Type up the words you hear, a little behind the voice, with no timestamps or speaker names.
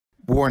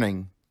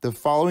Warning, the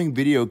following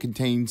video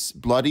contains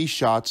bloody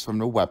shots from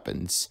the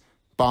weapons,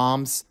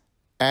 bombs,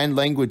 and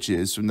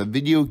languages from the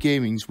video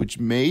gamings which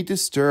may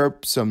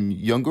disturb some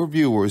younger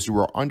viewers who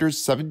are under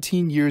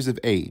 17 years of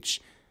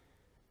age.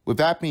 With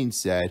that being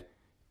said,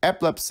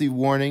 epilepsy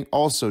warning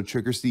also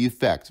triggers the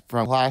effect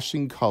from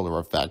flashing color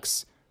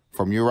effects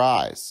from your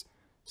eyes.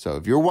 So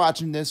if you're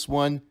watching this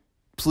one,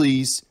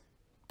 please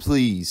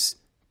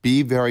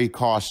be very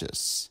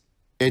cautious.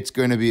 It's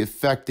going to be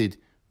affected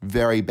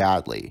very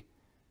badly.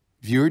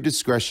 Viewer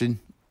discretion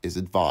is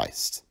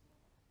advised.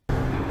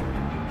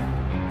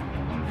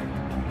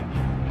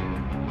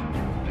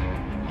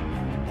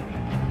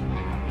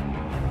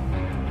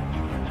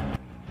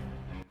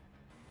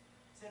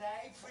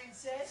 Today,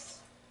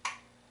 princess?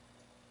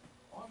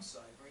 I'm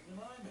savouring the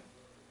moment.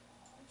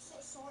 I'm so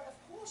sorry. Of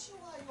course you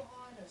are, your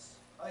highness.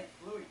 Hey,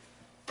 Louis,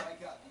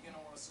 wake up. You're going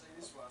to want to see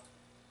this one.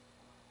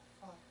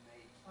 Fuck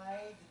me.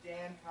 Play the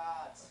damn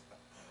cards.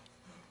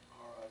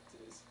 Alright,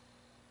 Tess.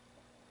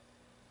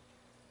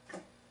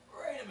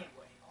 Read 'em and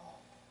wait. Oh,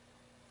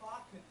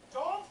 fucking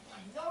don't.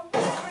 No.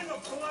 Why the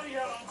bloody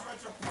hell I'm trying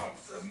to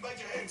pumps?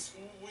 Major X,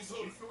 we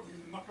thought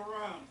You'd muck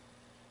around.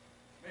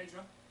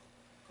 Major,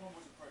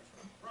 Cornwall's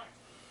approaching. Right.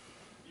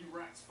 You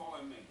rats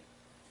follow me.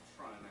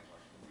 Try and act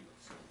like a real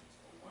soldiers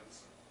for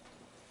once.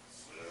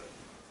 Sir.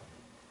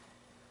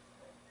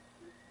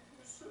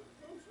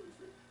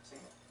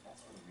 See,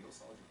 that's what a real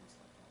soldier looks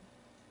like.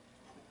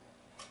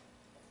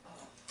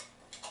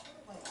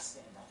 What a way to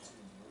stand up to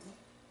him,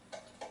 Louis.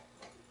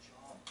 Good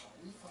job,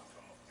 buddy.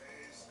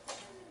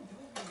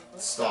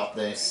 Stop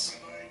this.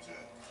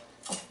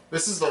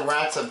 This is the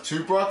rats of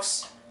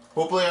Tobruk.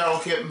 Hopefully I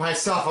don't get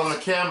myself on the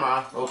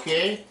camera,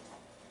 okay?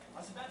 I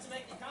was about to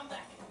make a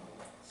comeback.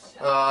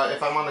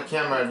 If I'm on the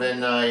camera,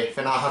 then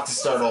I'll have to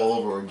start all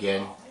over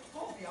again.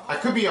 I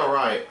could be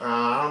alright.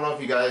 I don't know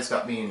if you guys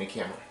got me in the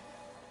camera.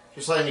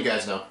 Just letting you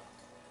guys know.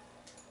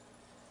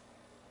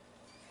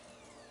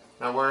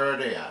 Now where are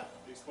they at?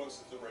 The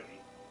explosives are ready.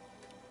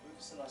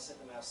 Lucas and I set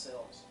them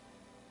ourselves.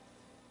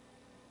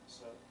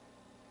 So,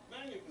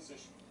 Man your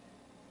position.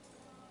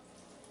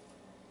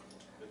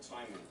 The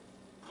timing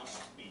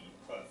must be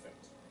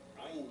perfect.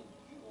 I need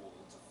you all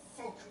to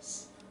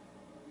focus.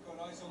 You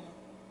got eyes on them?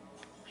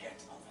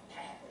 Quiet over there.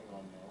 hang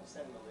on now. Let's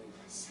have a leave.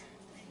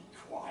 Be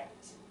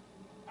quiet.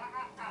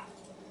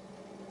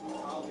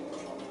 I'll be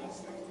on this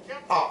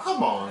thing. Oh,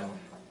 come on.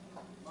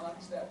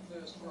 Mark's that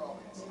first rock.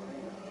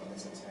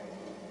 It's a tank.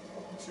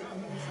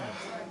 Germans have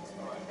tanks.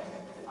 Right.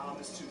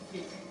 Armor's too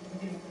thick.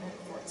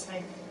 For a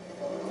tank.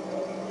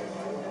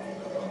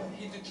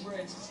 Hit the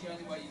dreads is the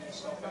only way you can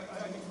stop it.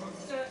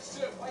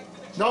 Sir, wait for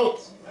the dreads. No.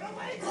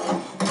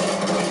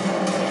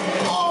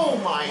 Oh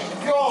my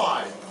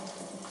god.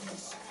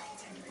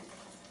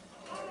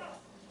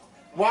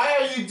 Why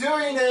are you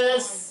doing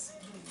this?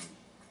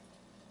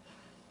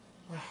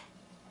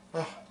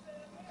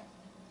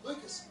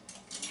 Lucas!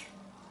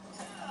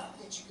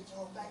 Get your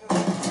guitar back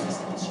over the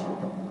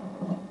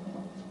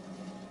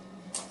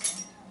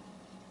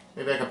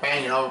Maybe I can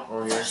bang it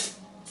over here.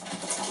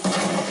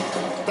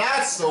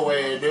 That's the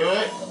way to do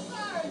it.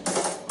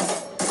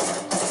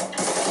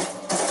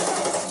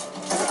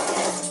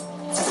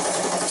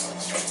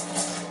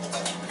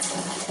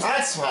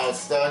 That's how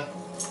it's done.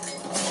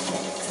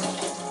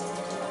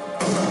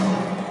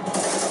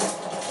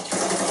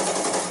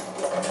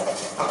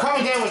 I'm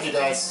coming down with you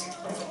guys.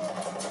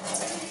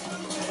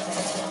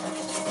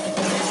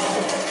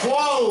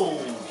 Whoa!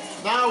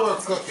 Now we're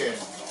cooking.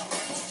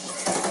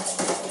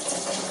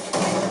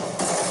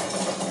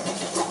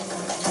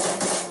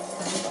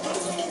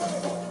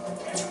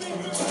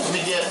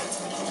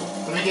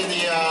 Let me get the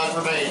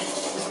grenade.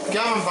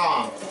 Gammon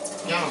bomb.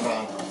 Gammon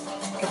bomb.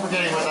 I keep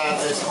forgetting what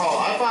that is called.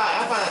 I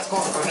thought that's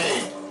called a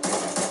grenade.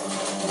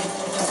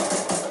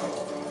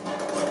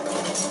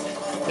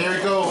 Here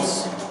he goes.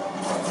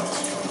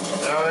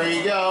 There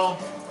you go.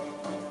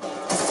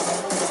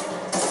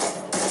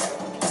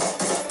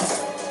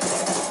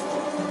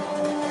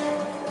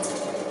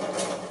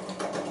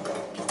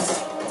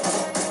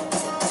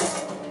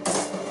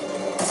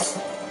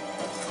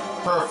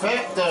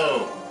 Perfecto.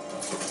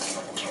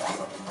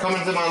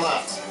 Coming to my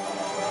left.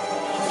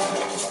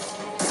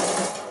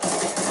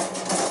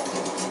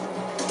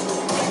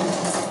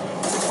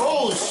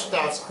 Holy sh!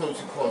 That was close,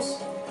 too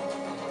close.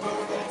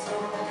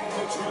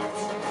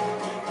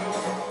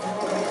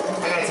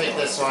 I gotta take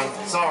this one.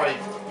 Sorry.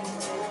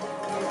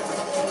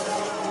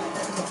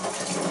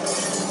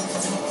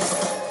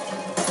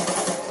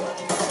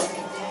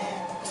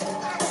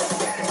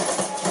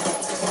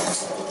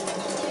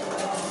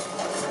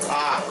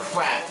 Ah,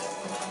 crap.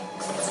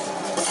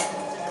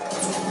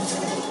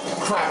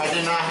 Crap, I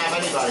did not have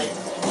anybody.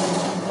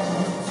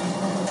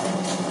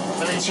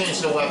 Let me change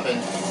the weapon.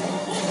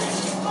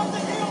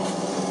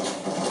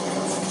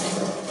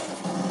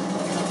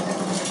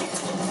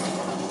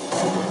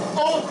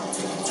 Oh!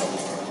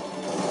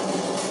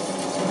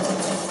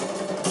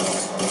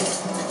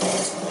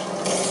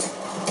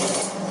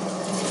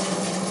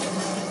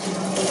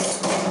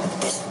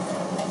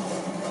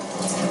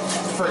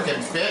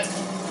 frickin' bit.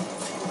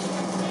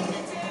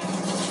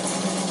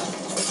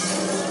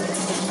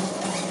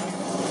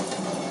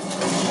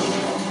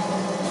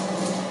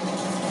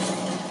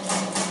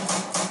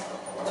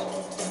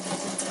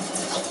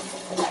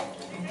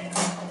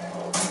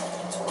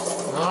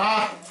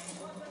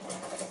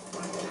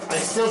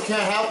 still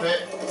can't help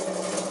it.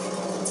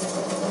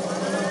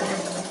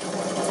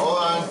 Hold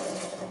on.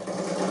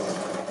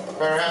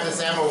 Better have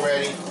this ammo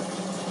ready.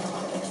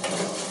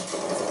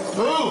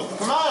 Move!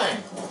 Come on!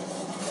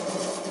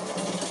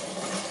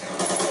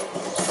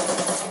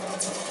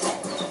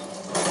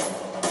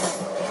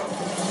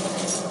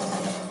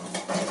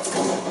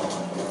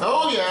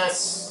 Oh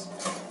yes!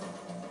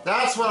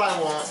 That's what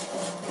I want.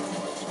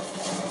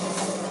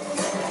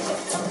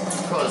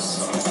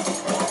 Close.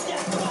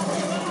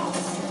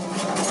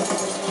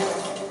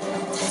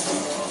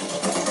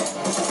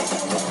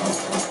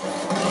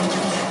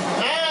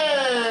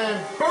 And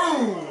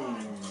boom!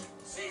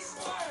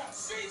 Ceasefire!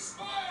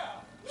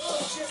 Ceasefire!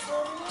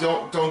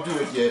 Don't do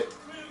it yet.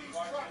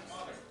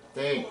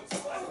 Dang.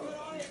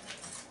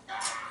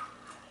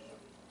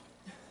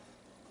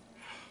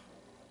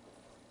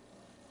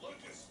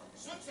 Lucas,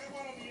 shoot that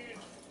one on the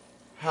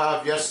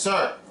edge. Yes,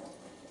 sir.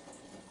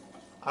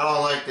 I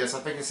don't like this. I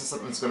think this is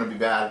something that's going to be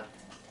bad.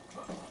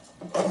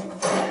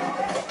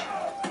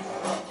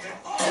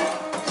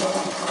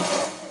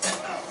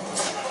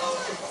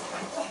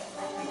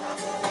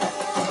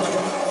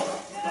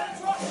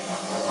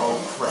 Oh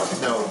crap!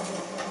 No.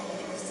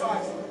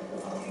 Besides,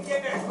 you can get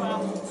there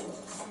fast.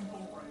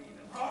 Simple rain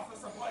and half the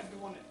supplies we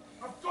wanted.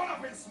 I've gone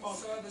up in smoke.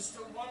 Sir, there's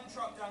still one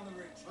truck down the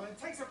ridge. Well, then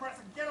take some rats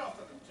and get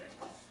after them, Jake.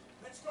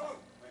 Let's go.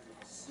 Maybe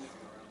we're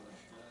sniffing around the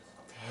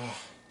shares.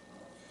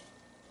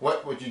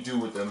 What would you do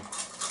with them?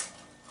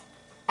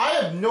 I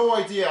have no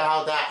idea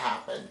how that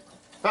happened.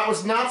 That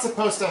was not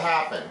supposed to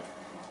happen.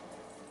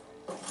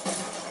 And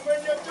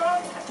when you're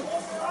done,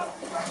 offer up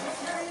the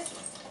carriers.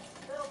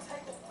 That'll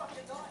take a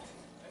fucking night.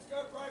 Let's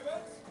go,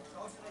 privates.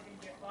 Told you they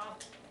didn't get far.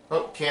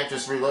 Oh, can't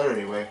just reload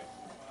anyway.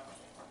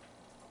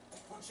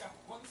 Butcher,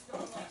 one still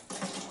left.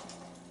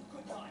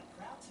 Good night,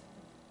 Kraut.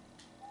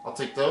 I'll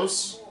take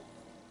those.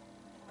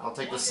 I'll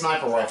take the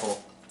sniper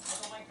rifle.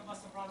 Troublemaker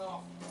must have run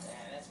off. Yeah,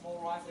 that's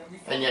more rifle than we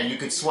thought. And yeah, you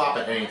could swap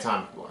it any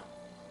time if you want.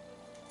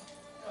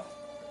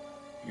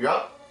 You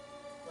up?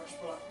 Fresh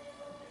blood.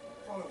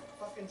 Follow me.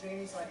 Fucking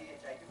Janie's idea,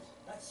 Jacobs.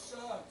 That's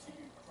served to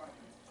you,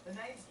 Kraken. The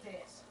name's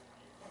Des.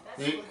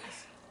 That's You-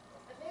 Lucas.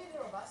 And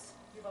neither of us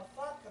give a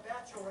fuck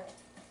about your rank.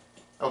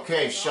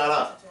 Okay, shut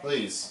up,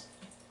 please.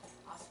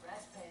 Us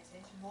rats pay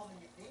attention more than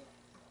you think.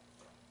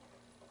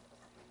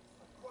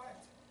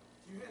 Quiet.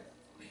 Do you hear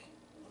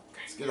that?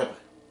 Guys, get up.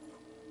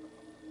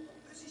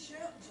 Who's he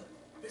shouting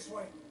to? This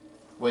way.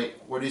 Wait,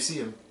 where do you see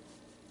him?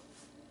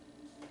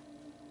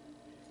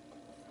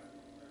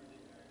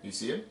 You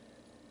see him?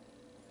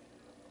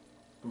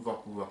 Move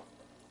up, move up.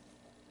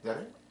 Is that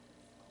it?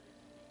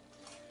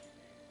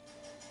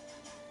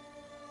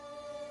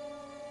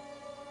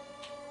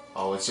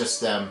 Oh, it's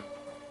just them.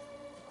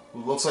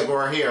 Looks like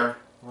we're here.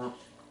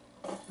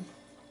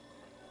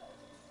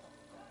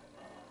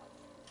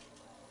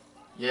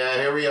 Yeah,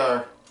 here we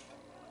are.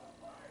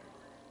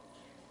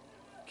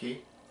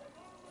 Key?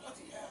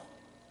 Bloody hell.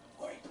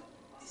 Wait.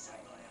 This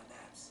ain't on our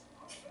maps.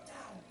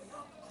 Down. We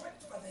aren't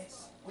equipped for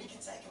this. We can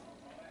take him.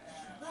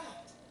 Mad.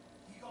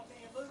 You got me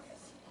and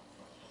Lucas.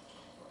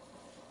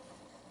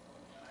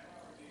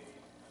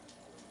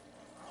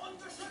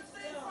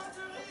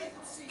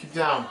 Keep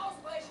down.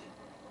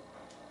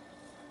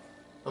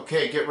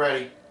 Okay, get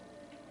ready.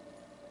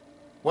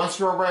 Once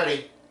we're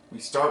ready, we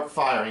start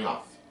firing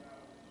off.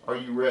 Are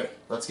you ready?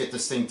 Let's get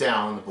this thing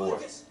down on the board.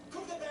 Lucas,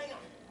 cook the banger.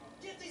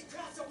 Get these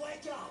crowds to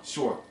wake up.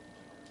 Sure.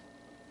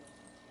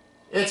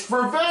 It's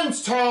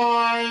revenge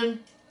time!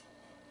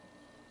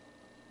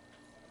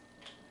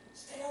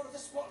 Stay out of the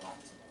spotlight.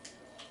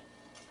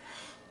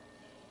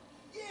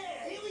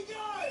 Yeah, here we go.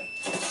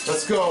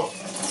 Let's go.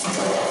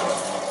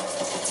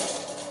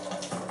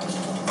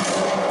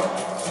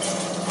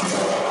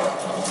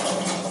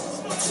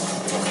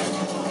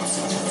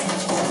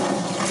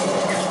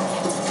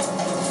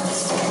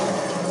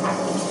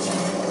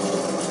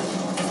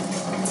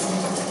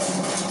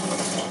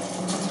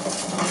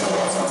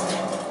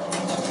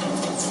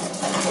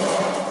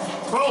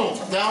 Boom!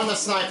 Down the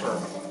sniper.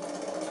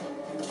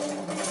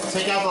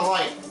 Take out the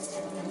light.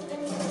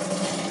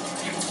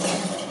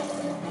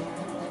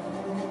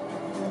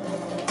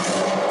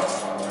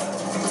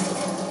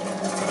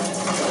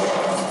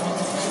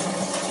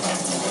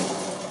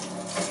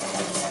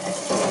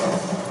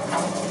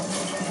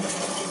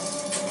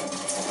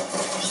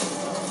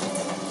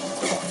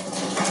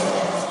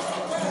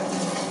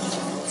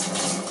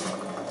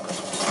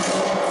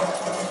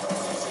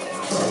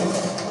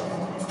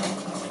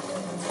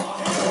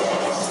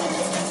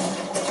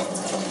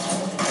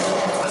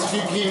 You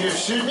came to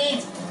shoot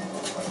me?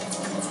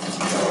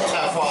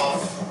 F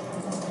off.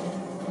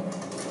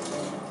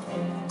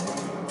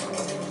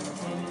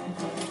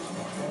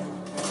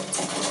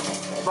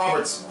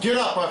 Roberts, get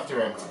up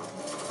after him.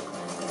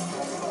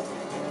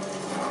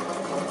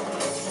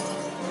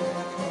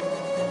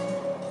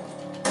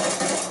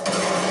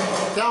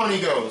 Down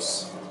he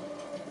goes.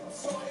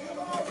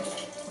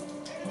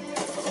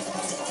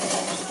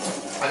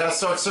 I gotta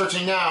start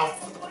searching now.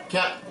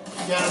 Can't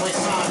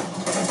waste time.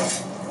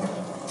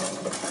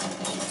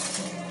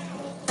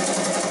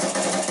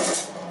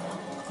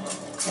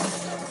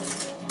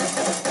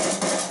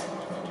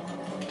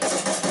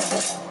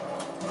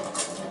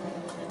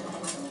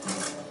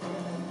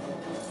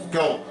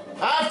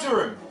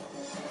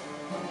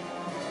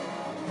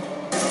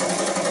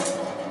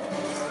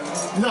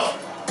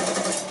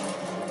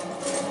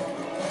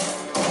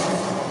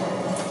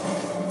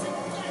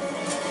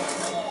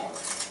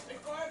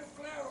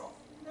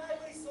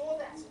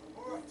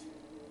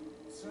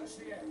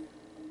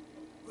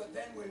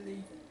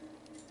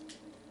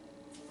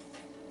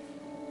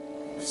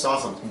 saw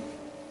something.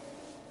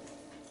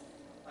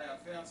 Hey, I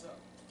found some.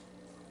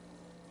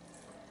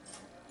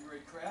 You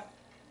read crap?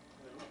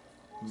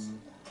 Mm.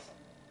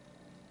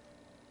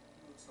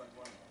 Looks like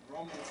one of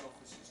Rommel's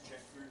officers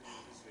checked through here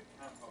to visit a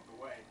camp up the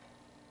way. I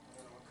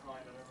don't know what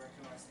kind, I don't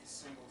recognize these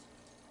symbols.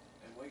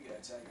 And we go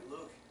take a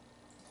look.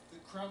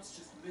 The Krauts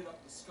just lit up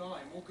the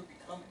sky, more could be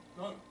coming.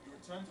 No, you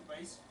return to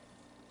base,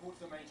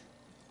 report to the major.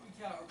 We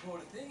can't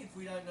report a thing if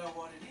we don't know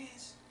what it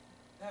is.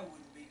 That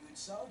wouldn't be good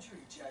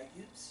soldiery,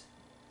 Jacobs.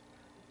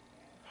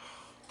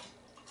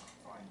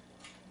 Fine.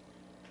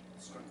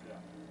 Scope it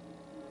out.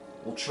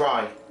 We'll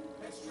try.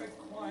 Let's tread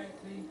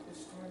quietly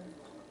this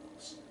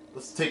time.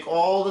 Let's take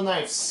all the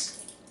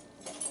knives.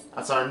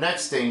 That's our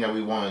next thing that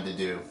we wanted to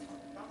do.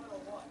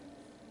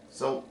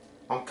 So,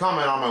 I'm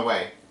coming on my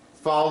way.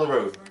 Follow the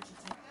road.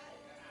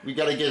 We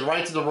gotta get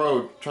right to the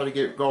road. Try to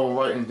get going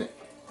right in.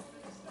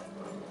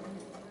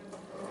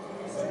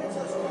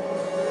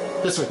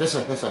 This way, this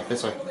way, this way,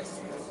 this way.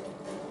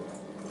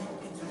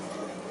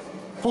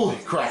 Holy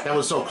crap, that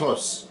was so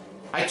close.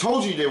 I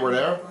told you they were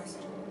there.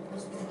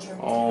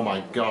 Oh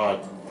my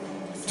god.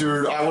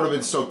 Dude, I would have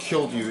been so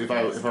killed you if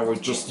I were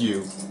just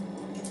you.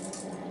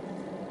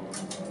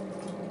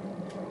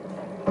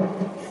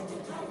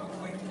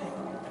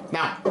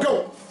 Now,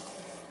 go!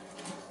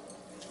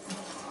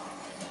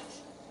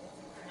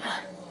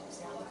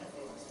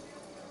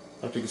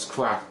 That thing is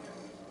crap.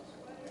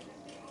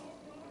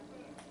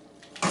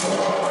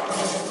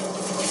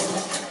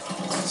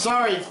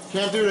 Sorry,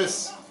 can't do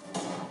this.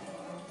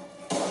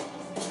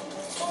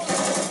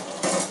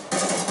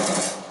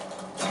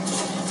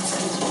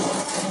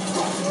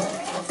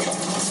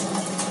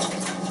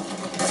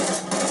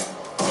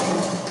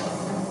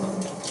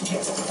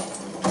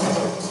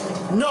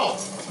 No!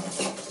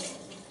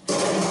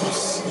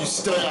 You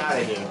stay out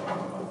of here.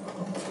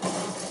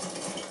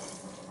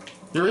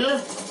 You're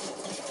here?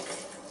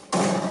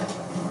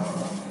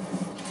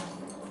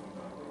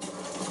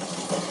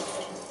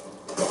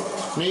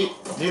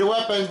 Need a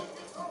weapon.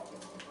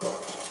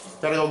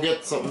 Gotta go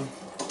get something.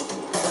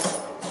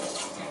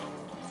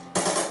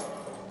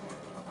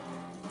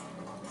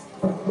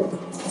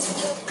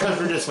 Come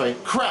through this way.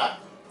 Crap!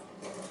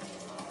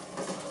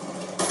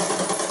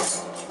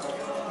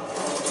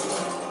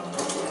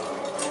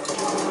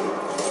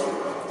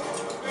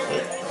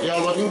 Yeah,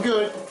 looking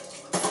good.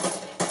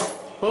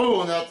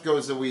 Oh, and that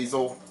goes the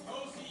weasel.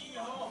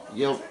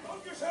 Yep.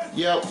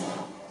 Yep.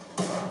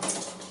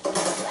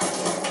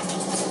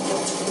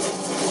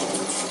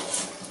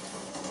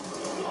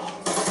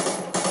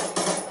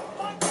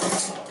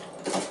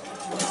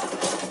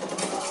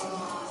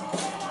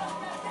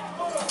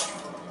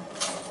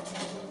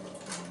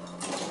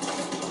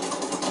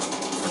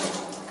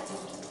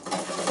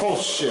 Oh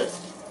shit.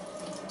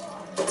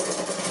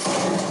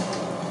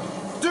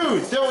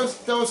 Dude, that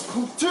was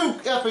too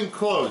effing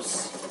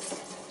close.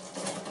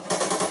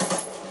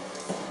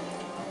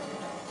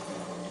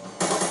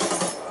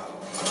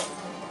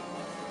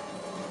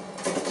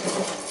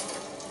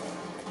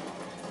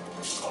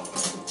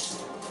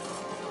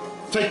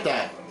 Take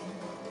that.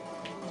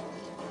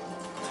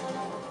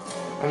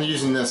 I'm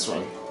using this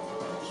one.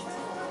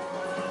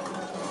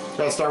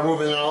 Gotta start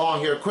moving it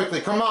along here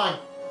quickly. Come on.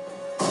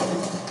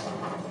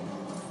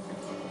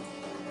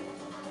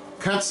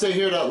 Can't stay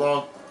here that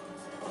long.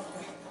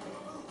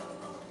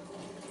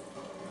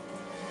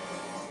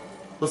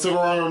 Looks like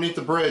we're underneath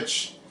the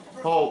bridge.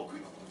 Oh,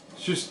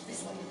 just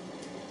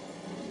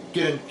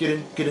get in, get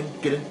in, get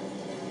in, get in.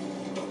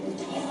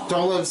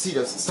 Don't let them see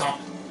us. Stop.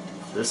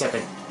 For a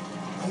second.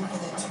 Over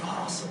there to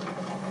pass.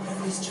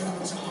 Wherever these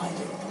Germans are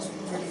hiding is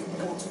pretty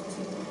important.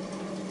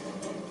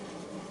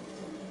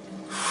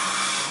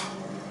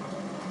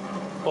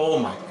 Oh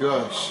my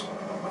gosh.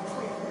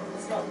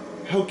 Let's go.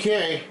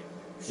 Okay.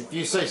 If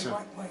you say so.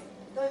 Right way.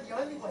 No, the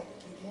only way,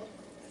 kid.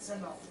 It's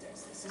enough,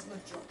 Dex. This isn't a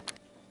joke.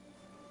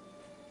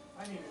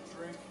 I need a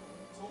drink.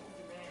 Talk with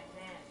your man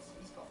Hans.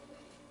 He's got me.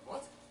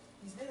 What?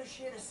 He's never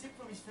shared a sip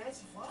from his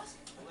fancy flask.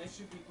 Well, there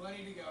should be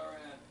plenty to go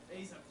around.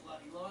 He's a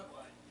bloody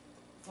lightweight.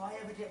 If I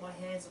ever get my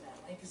hands on that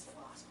Lanker's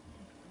flask,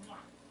 watch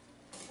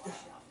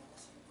out,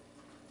 fellas.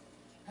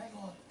 Hang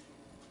on.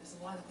 There's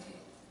a light up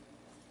ahead.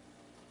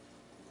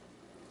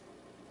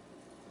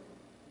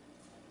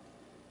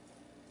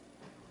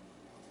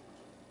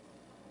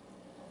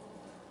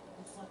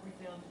 Looks like we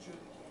found the German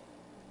camp.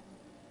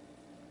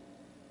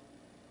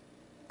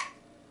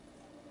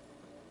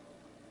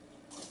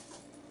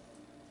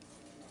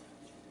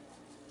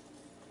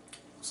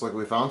 Looks like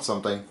we found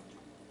something.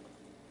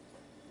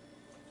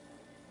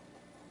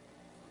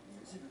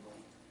 Where's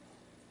everybody?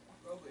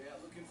 Probably out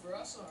looking for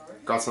us, I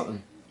reckon. Got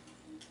something.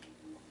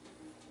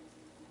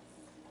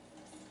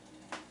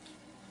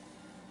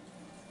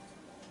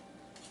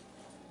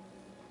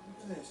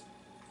 Look at this.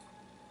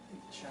 I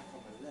think the chap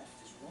on the left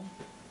is wrong.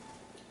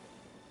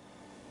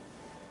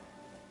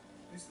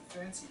 Who's the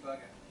fancy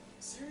bugger?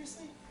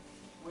 Seriously?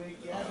 We're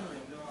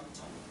gathering on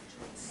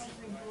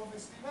something of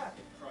his crap.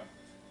 Right.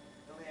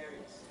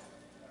 Hilarious.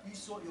 You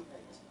sort your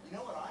papers. You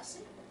know what I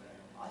see?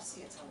 I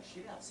see a ton of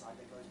shit outside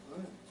that goes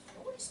boom.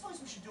 What do you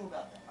suppose we should do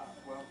about that?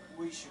 Well,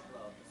 we should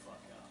blow the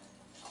fuck up.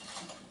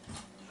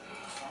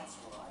 That's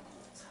what I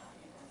call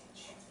target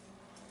rich.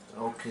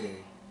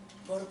 Okay.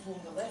 Motor pool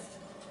on the left.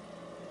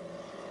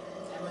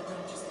 Ammo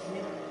dump just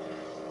ahead.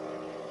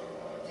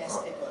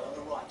 Gas depot on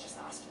the right, just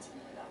ask it to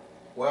move it up.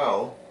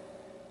 Well,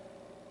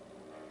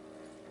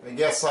 I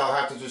guess I'll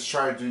have to just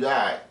try to do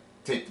that.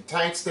 Take the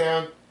tanks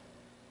down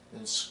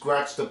and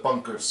scratch the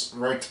bunkers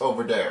right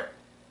over there.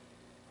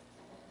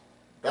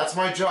 That's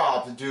my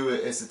job to do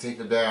it, is to take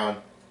them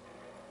down.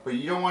 But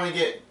you don't want to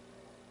get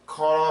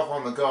caught off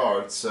on the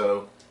guard,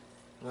 so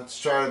let's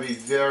try to be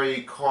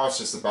very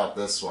cautious about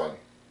this one.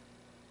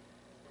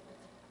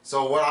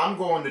 So what I'm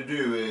going to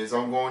do is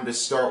I'm going to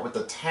start with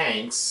the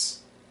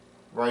tanks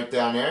right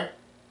down there.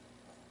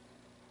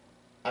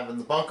 Having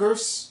the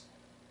bunkers.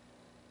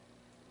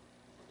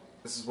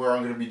 This is where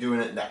I'm going to be doing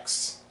it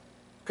next.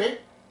 Okay?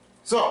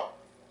 So,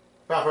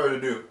 without further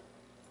ado,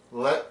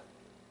 wish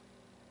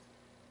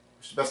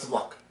you the best of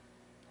luck.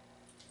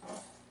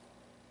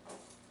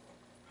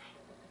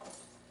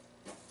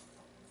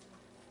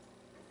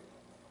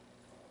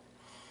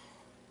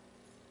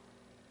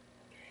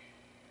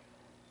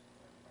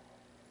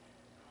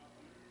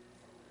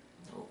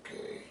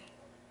 Okay.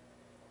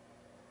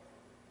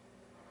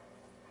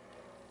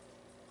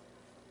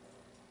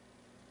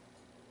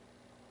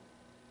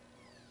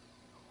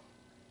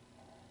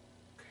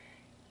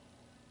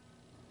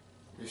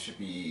 This should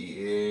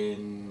be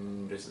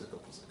in just a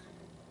couple seconds.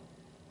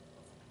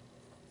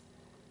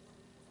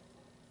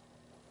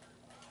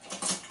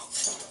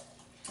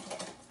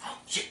 Oh,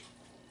 shit.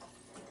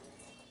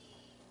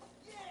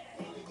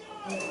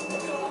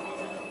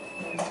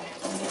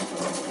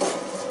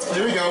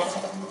 There we go.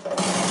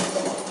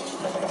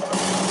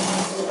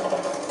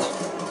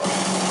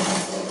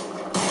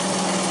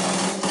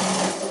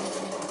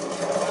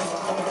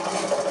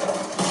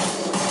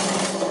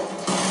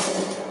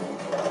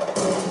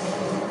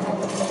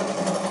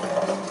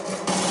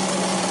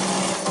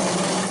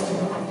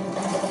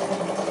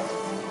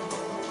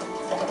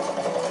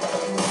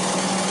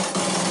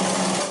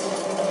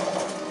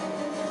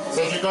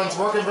 Says your gun's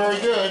working very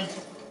good.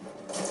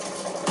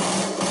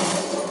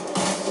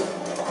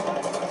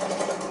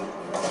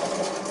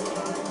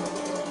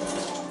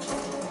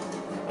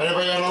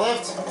 Anybody on the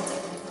left?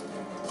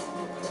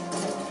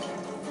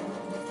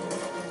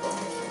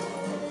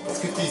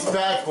 Let's get these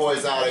bad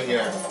boys out of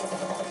here.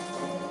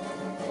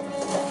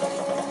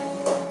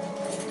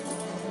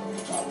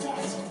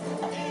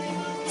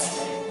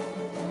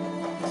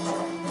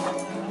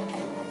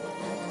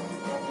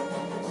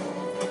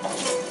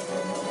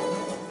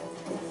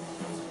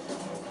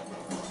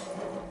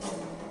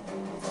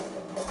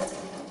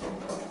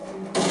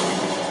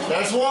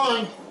 There's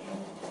one.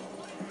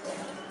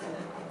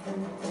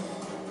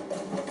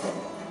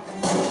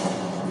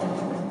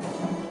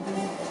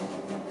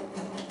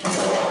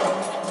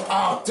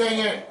 Oh, dang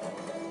it.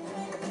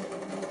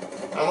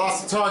 I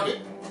lost the target.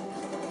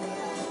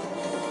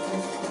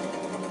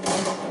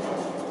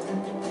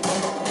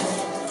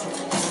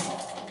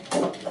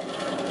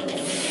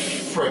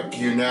 Frick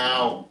you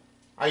now.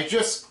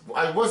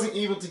 I wasn't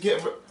able to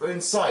get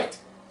in sight.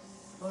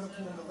 Motor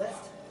pool on the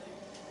left.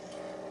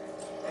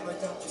 Ammo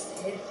dump just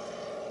ahead.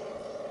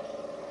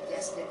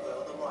 Gas depot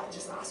on the right,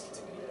 just ask it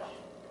to move it up.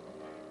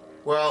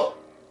 Well,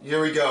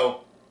 here we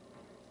go.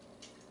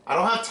 I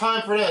don't have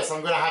time for this.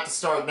 I'm gonna have to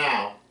start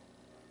now.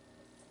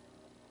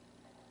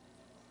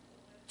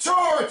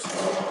 Charge!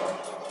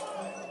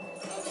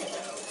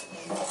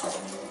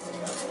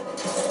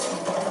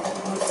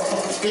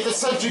 Get the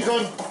sentry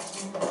gun.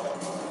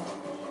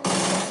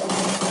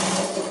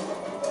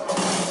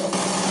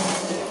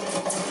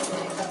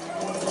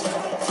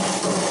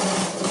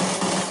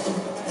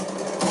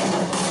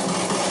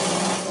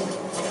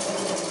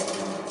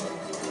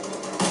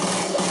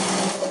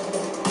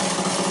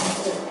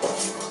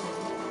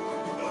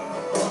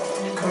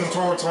 Coming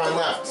towards my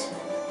left.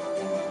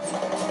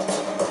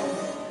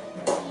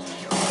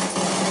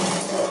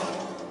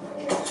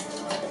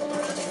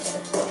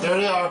 There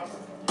they are.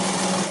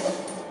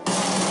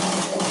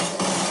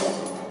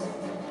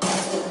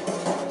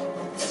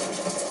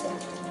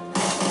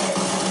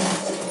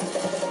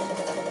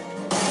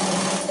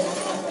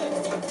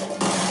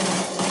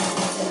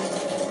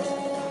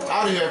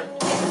 Out of here.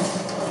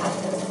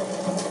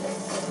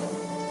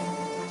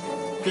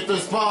 Get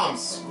those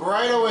bombs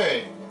right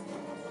away.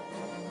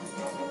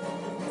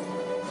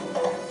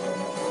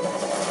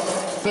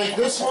 Take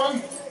this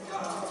one.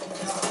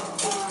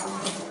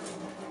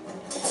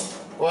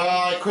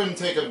 Well, I couldn't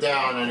take him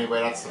down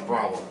anyway, that's the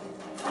problem.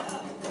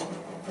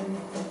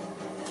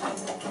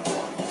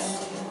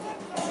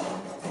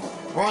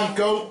 Come on,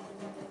 go!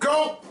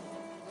 Go!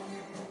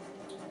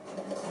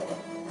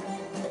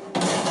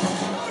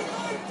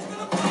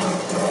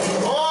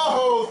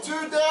 Oh,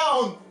 2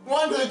 down!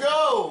 1 to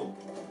go!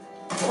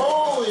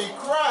 Holy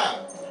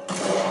crap!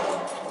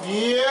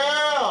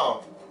 Yeah!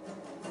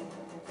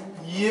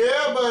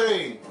 Yeah,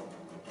 buddy!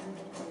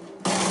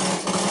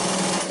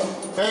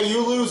 Hey,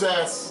 you lose,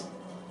 ass.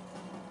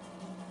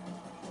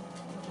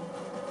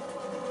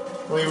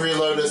 Let me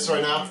reload this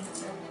right now.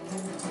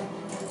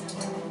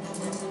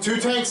 2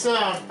 tanks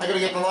down. I gotta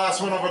get the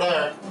last one over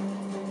there.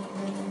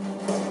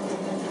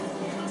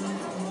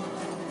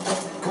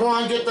 Come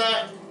on, get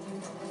that.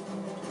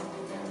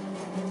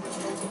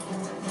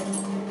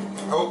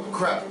 Oh,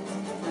 crap.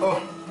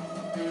 Oh.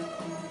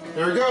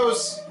 There he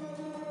goes.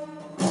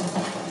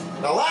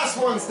 The last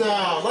one's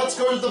down. Let's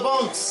go to the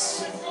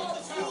bunks.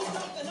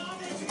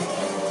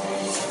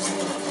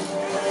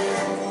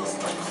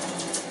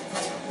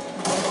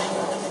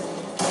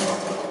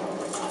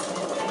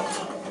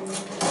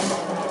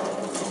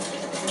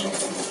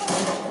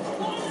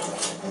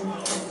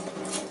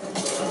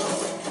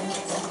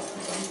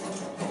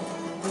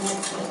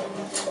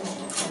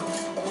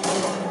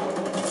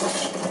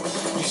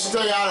 You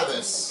stay out of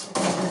this,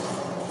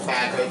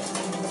 faggot.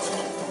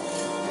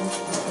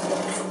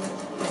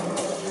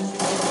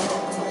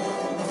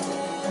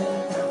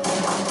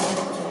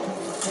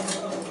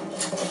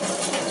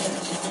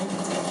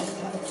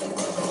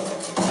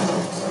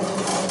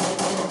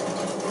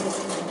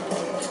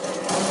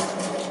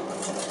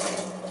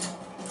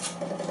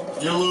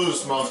 You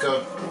lose,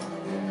 Monka.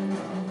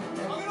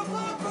 I'm gonna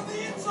blow from the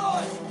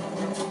inside!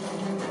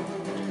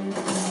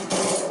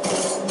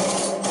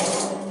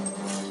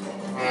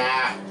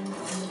 Ah.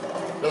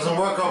 Doesn't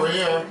work over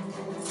here.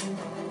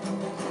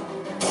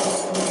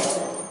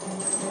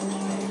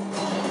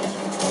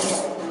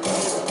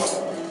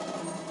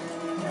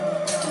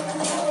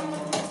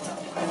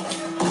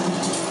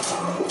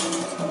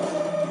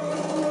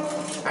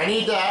 I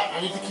need that.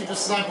 I need to keep the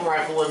sniper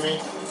rifle with me.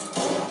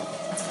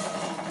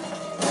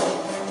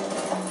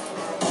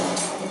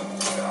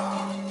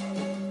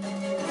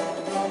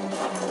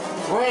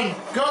 Run!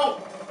 Go!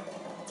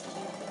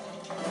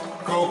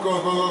 Go, go,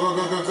 go, go, go,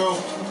 go, go, go.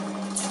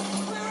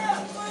 Clear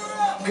out! Clear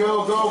out!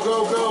 Go, go, go,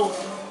 go.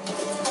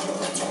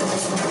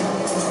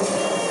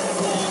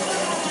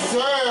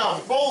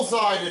 Damn!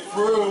 Bullseyed it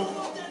through.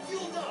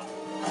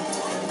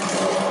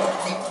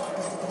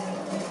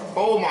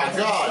 Oh my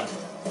god.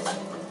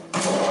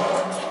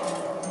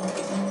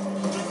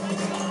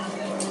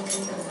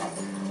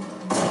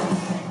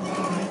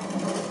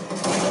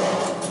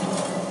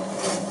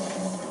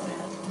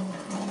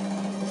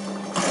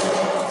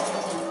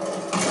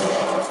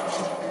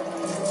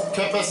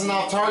 Kept us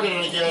off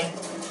targeting again.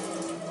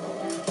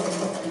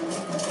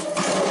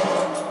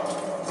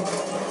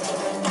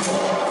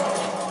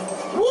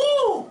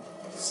 Woo!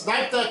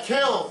 Snipe that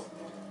kill.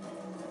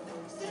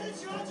 Instead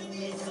of charging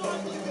the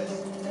inside, Lucas!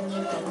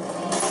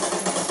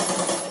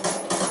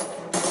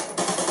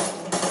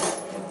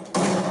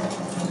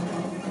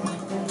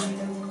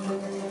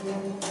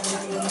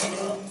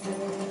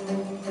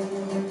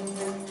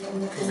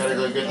 Okay, gotta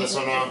go get this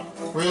one now.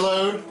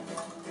 Reload.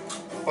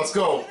 Let's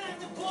go.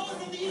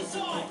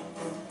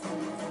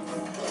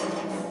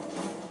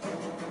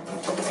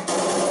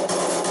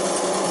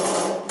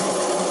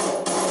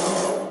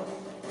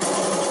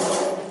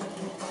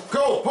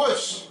 Go,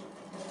 push!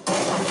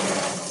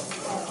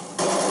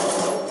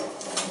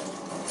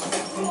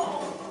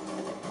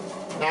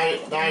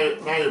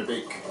 Now you're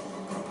big.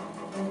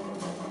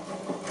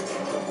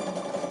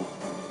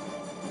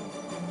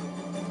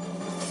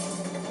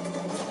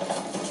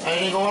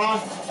 Anything going on?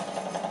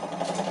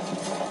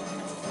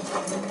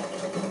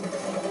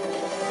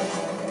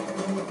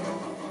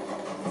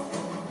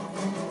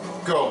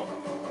 Go.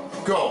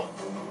 Go.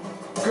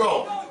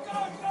 Go.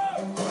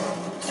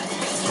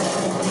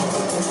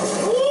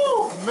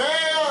 Woo!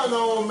 Man,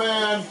 oh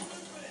man.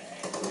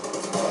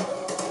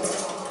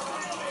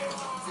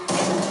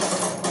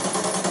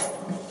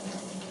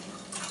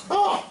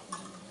 Oh.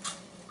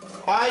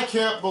 I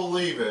can't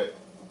believe it.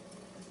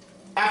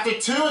 After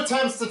 2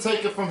 attempts to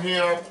take it from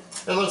here,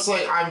 it looks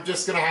like I'm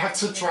just gonna have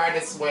to try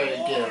this way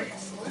again.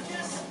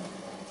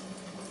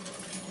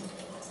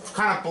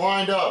 Kind of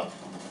blind up.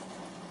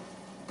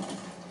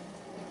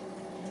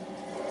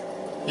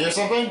 You hear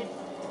something?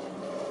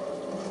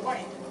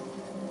 Wait,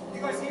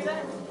 you guys hear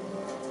that?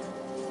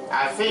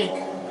 I think.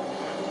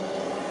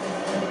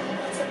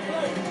 That's a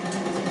plane.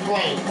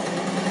 Plane.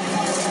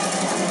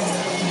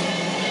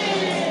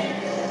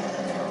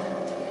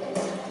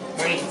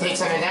 We need to take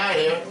something out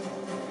of here.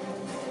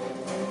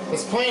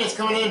 This plane is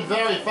coming in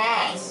very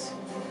fast.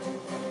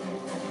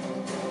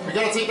 We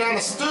gotta take down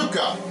the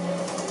Stuka.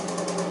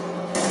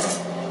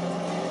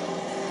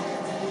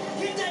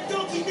 Get that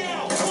donkey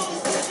now! While he's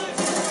still searching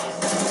for us!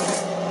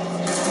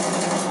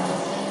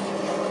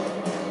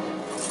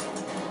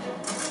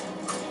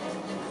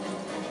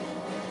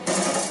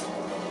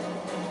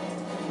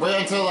 Wait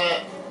until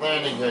that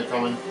landing here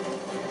coming.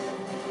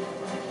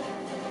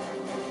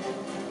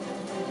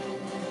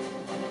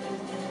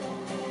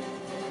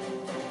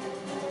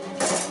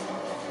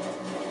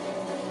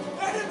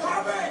 Let him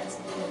have it!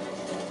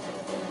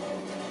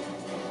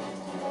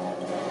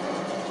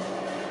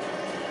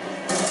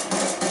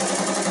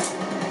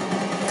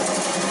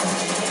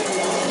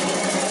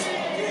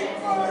 Keep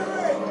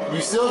firing! We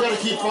still gotta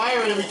keep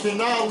firing. We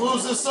cannot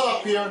lose this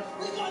up here.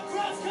 We got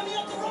crowds coming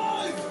up the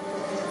road!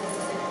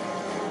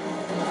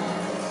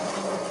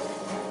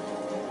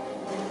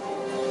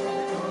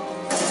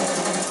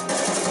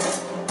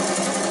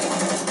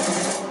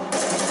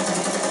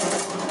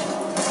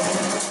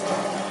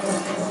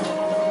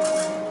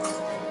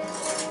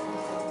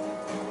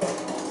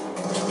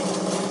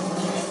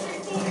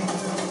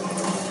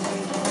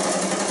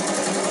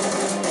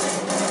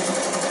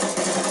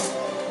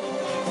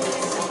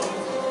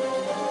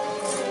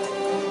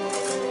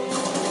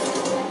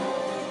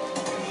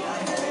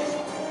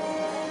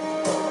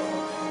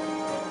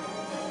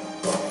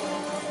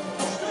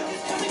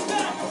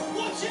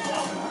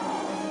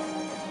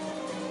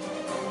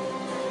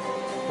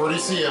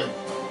 see him.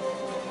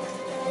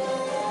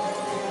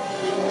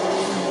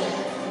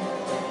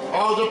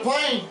 Oh, the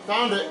plane!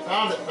 Found it,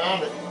 found it,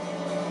 found it.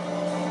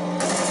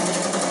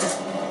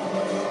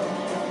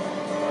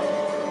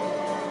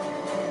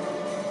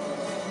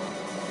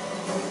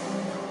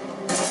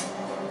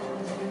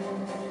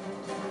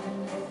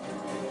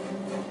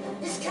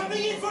 He's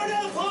coming in for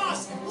another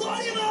pass!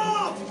 Line him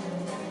up!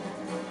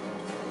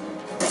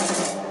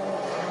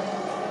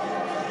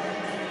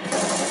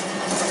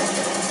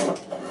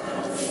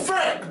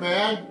 Frick,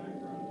 man!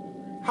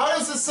 How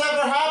does this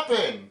ever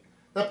happen?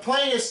 The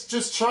plane is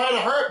just trying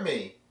to hurt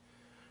me.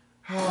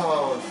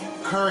 Oh,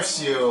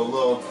 curse you,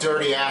 little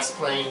dirty ass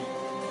plane.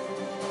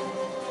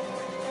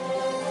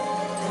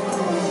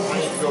 I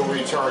need to go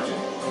recharge it.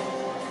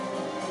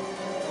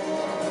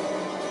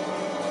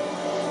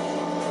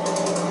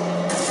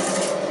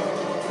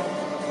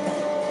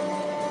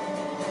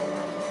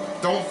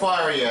 Don't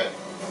fire yet.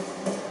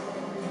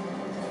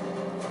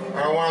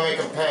 I don't want to make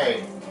him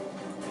pay.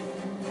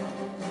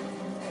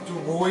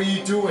 Dude, what are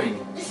you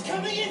doing? He's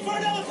coming in for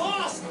another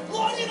pass!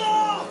 Line him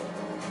up!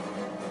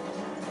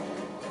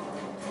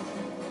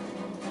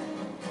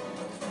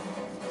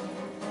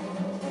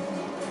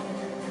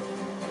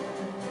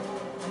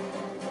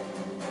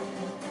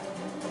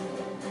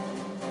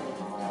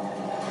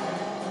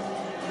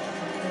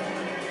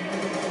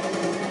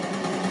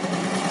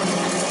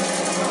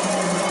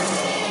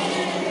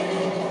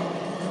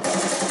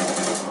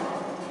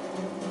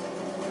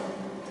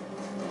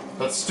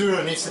 That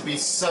student needs to be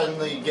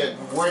suddenly get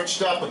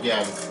witched up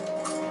again.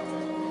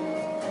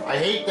 I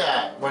hate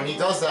that when he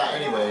does that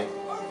anyway.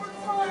 Open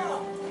fire!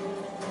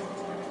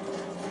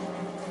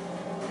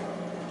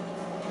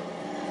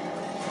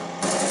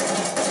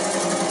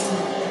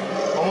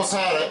 Almost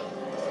had it.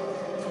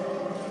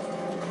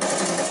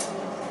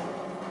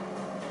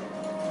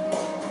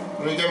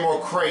 Let me get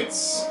more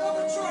crates.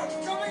 Another truck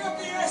coming up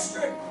the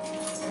airstrip!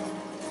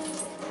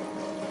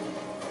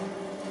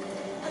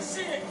 I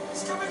see it!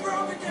 It's coming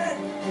round again!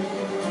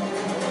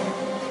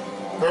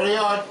 There they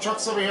are.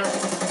 Trucks over here. It's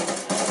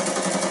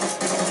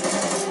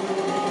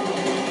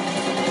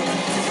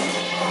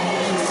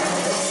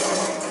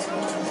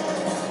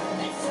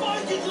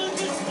smoking,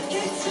 Lucas!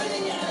 Keep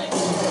shooting at it!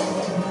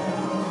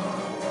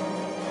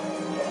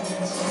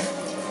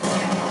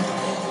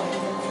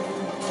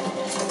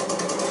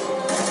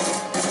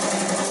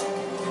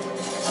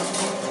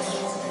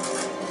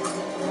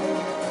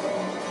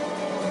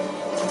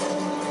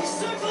 He's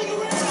circling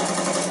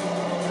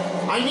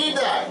around! I need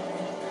that.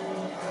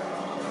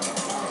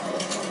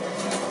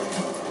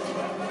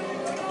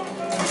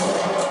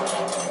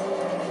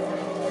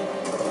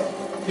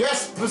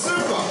 Yes,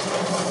 bazooka.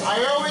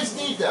 I always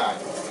need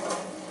that.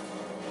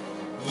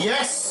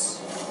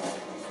 Yes.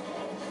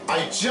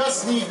 I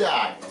just need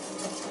that.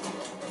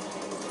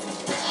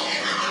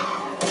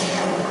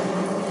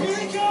 Here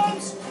he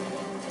comes!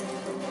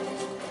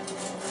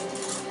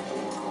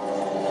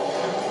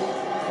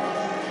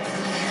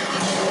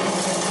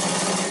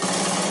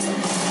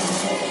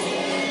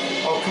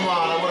 Oh, come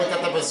on. I would have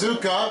got the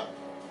bazooka.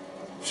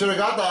 Should have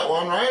got that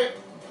one, right?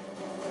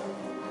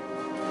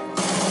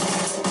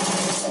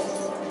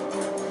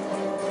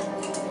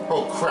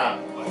 Oh, crap.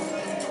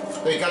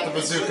 They got the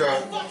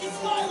bazooka. Fucking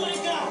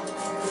Skywalker!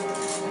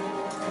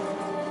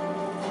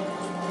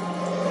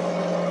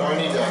 Oh, I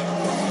need that.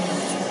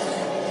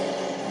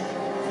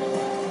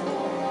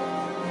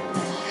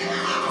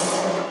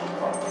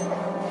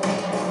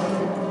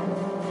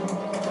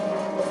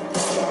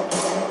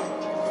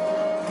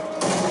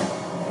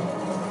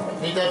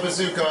 Need that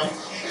bazooka.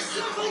 He's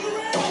circling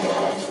around!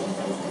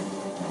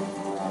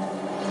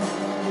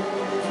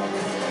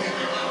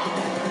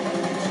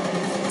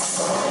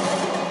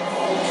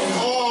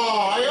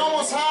 Oh, I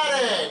almost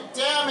had it.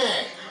 Damn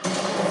it.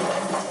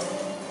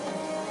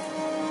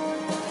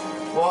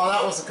 Well,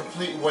 that was a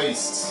complete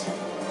waste.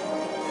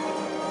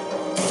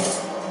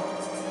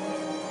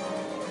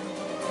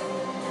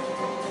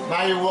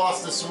 Now you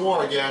lost this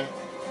war again.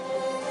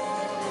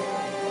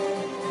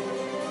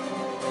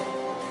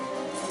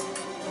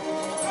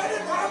 Let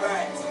him have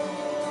it!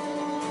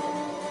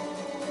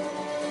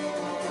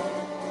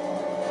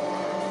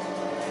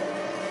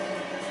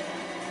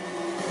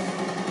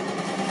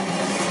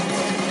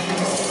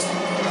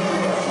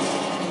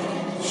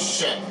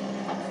 Shit.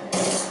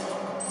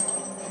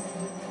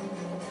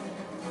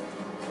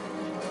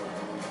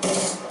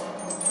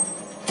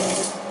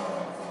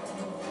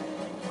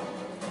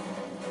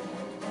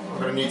 I'm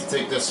gonna need to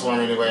take this one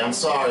anyway. I'm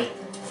sorry.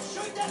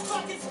 Shoot that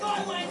fucking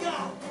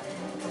Skywalker!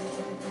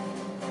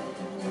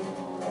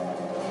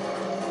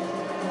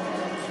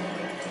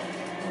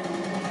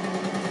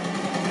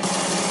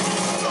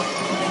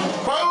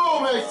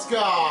 Boom! It's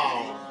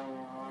gone.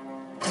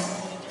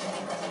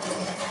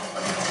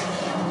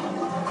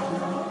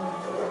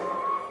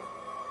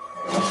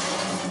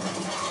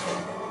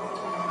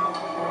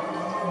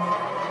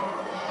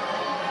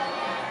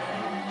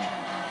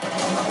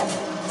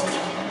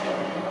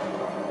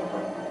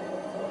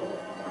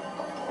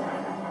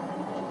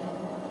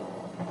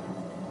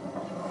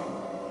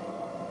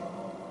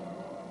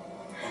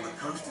 On the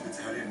coast of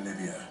Italian Libya,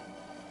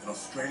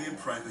 Australian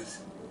private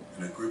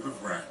and a group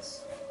of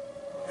rats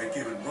had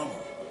given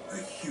Rommel a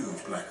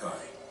huge black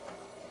eye.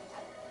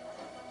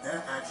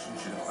 Their action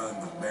should have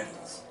earned them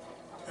medals,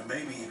 and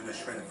maybe even a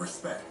shred of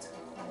respect.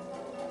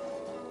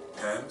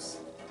 Hams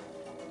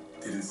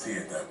didn't see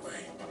it that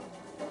way.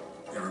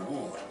 Their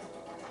reward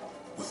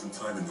was some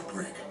time in the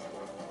brig.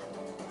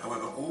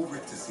 However, all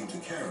Richter seemed to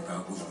care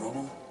about was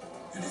Rommel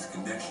and his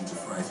connection to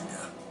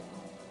Freisinger.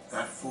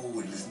 That fool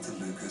would listen to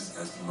Lucas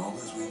as long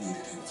as we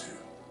needed him to.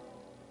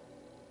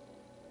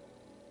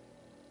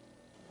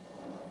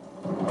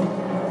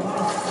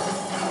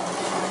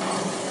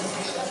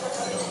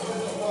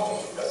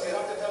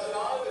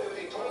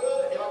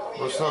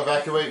 We're to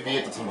evacuate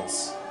via the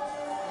tunnels.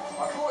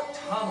 I thought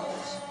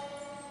tunnels.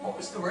 What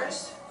was the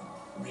rest?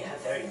 We have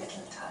very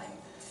little time.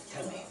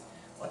 Tell me,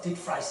 what did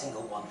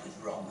Freisinger want with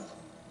Rommel?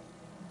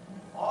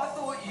 I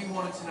thought you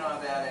wanted to know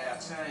about our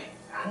team.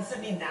 Answer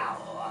me now,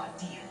 or our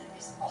deal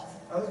is off.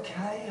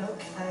 Okay.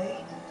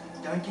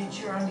 Don't get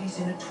your undies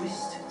in a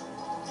twist.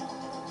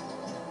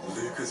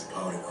 Lucas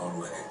piled it on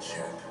like a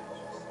champ.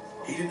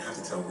 He didn't have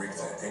to tell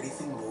Richter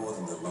anything more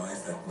than the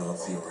lies that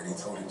Nazi already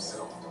told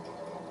himself.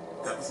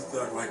 That was the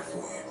Third Reich for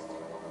you.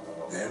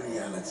 Their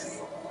reality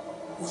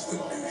was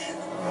delusion.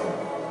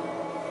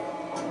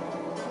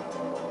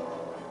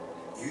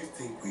 You'd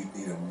think we'd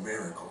need a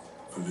miracle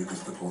for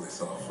Lucas to pull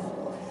this off.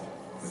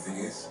 The thing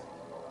is,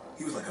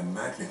 he was like a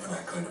magnet for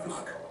that kind of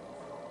luck.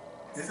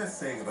 There's that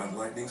saying about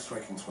lightning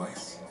striking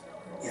twice.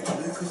 Yet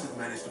Lucas had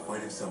managed to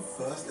find himself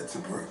first at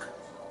Tobruk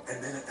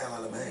and then at El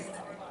Alamein.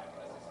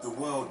 The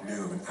world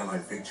knew of an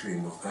Allied victory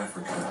in North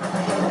Africa.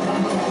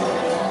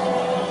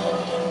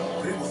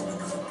 But it wasn't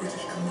because of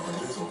British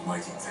commanders or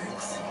mighty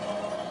tanks.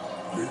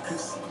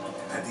 Lucas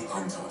had the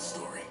untold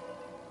story,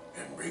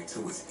 and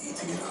Richter was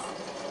eating it up.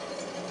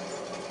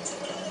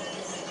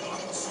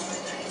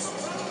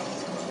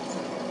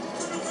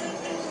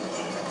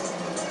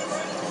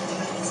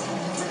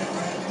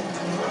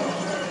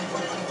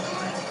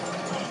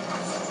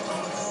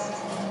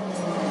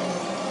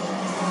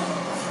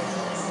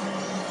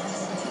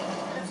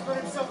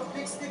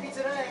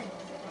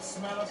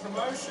 Smell of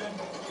promotion.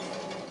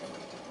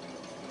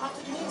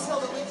 After the intel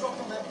that we dropped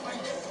on that plane,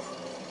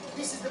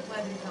 this is the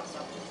plan that he comes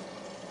up with.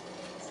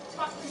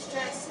 Fuck this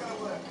chance it's gonna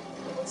work.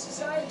 What's he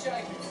say,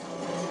 Jacob?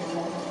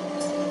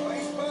 Well,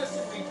 he's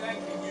personally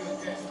thanking you and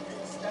Jess for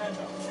being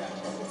stand-up chat.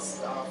 Good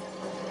stuff.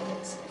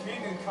 It's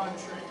king and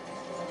country.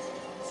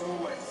 It's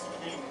always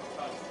king and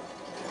country.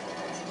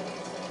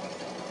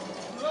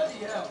 Bloody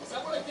hell, is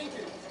that what I think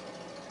it is?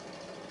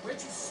 Where'd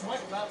you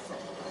swipe that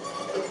from?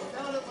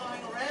 Found it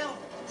lying around.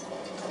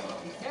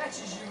 He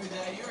catches you with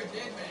that, you're a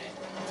dead man.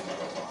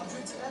 I'll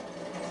drink to that.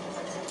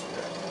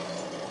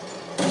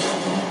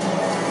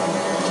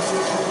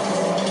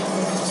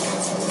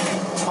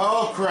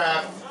 Oh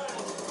crap.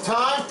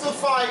 Time to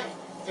fight.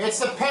 It's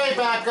the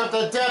payback of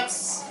the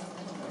depths.